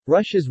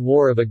Russia's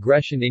war of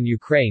aggression in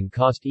Ukraine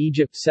cost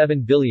Egypt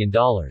 $7 billion.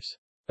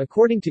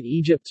 According to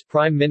Egypt's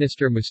Prime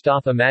Minister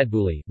Mustafa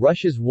Madbouli,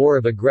 Russia's war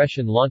of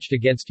aggression launched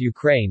against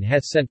Ukraine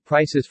has sent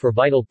prices for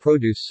vital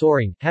produce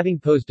soaring, having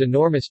posed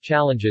enormous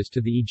challenges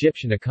to the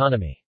Egyptian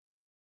economy.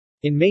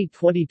 In May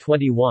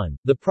 2021,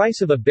 the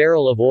price of a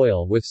barrel of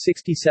oil was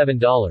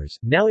 $67,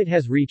 now it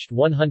has reached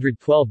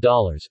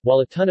 $112,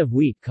 while a ton of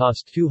wheat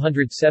cost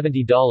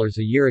 $270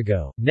 a year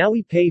ago. Now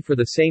we pay for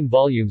the same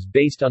volumes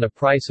based on a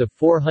price of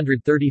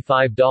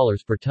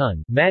 $435 per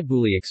ton,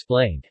 Madbouli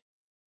explained.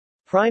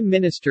 Prime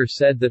Minister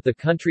said that the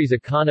country's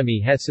economy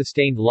has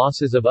sustained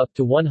losses of up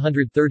to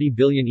 130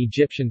 billion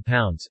Egyptian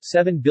pounds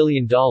 $7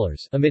 billion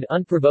amid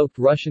unprovoked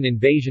Russian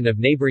invasion of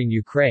neighboring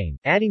Ukraine,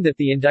 adding that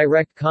the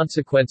indirect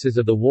consequences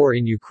of the war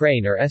in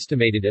Ukraine are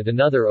estimated at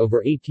another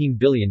over $18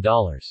 billion.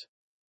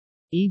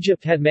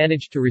 Egypt had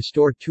managed to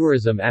restore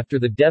tourism after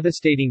the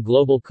devastating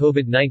global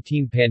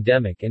COVID-19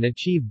 pandemic and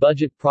achieve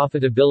budget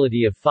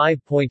profitability of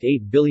 $5.8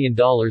 billion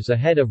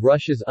ahead of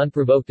Russia's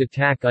unprovoked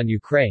attack on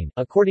Ukraine,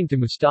 according to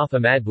Mustafa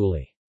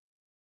Madbouli.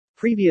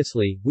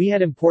 Previously, we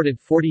had imported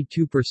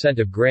 42%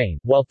 of grain,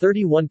 while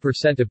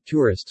 31% of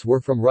tourists were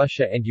from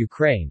Russia and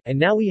Ukraine, and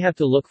now we have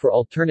to look for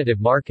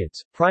alternative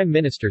markets, Prime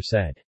Minister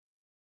said.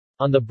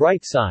 On the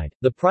bright side,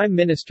 the Prime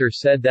Minister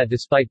said that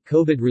despite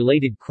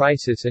COVID-related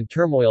crisis and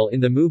turmoil in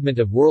the movement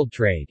of world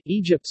trade,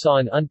 Egypt saw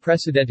an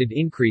unprecedented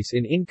increase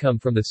in income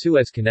from the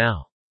Suez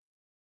Canal.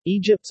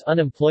 Egypt's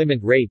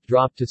unemployment rate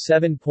dropped to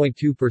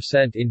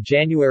 7.2% in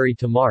January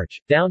to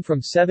March, down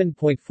from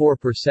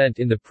 7.4%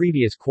 in the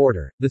previous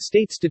quarter, the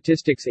state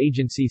statistics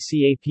agency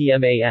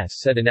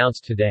CAPMAS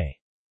announced today.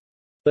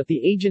 But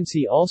the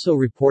agency also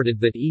reported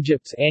that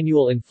Egypt's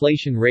annual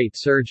inflation rate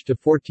surged to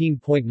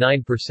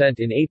 14.9%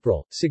 in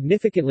April,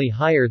 significantly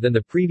higher than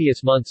the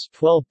previous month's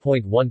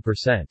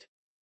 12.1%.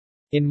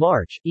 In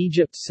March,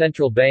 Egypt's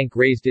central bank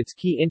raised its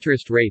key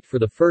interest rate for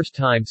the first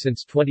time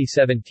since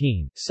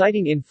 2017,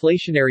 citing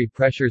inflationary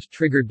pressures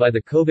triggered by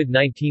the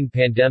COVID-19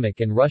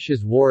 pandemic and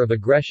Russia's war of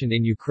aggression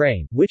in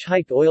Ukraine, which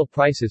hiked oil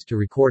prices to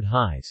record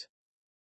highs.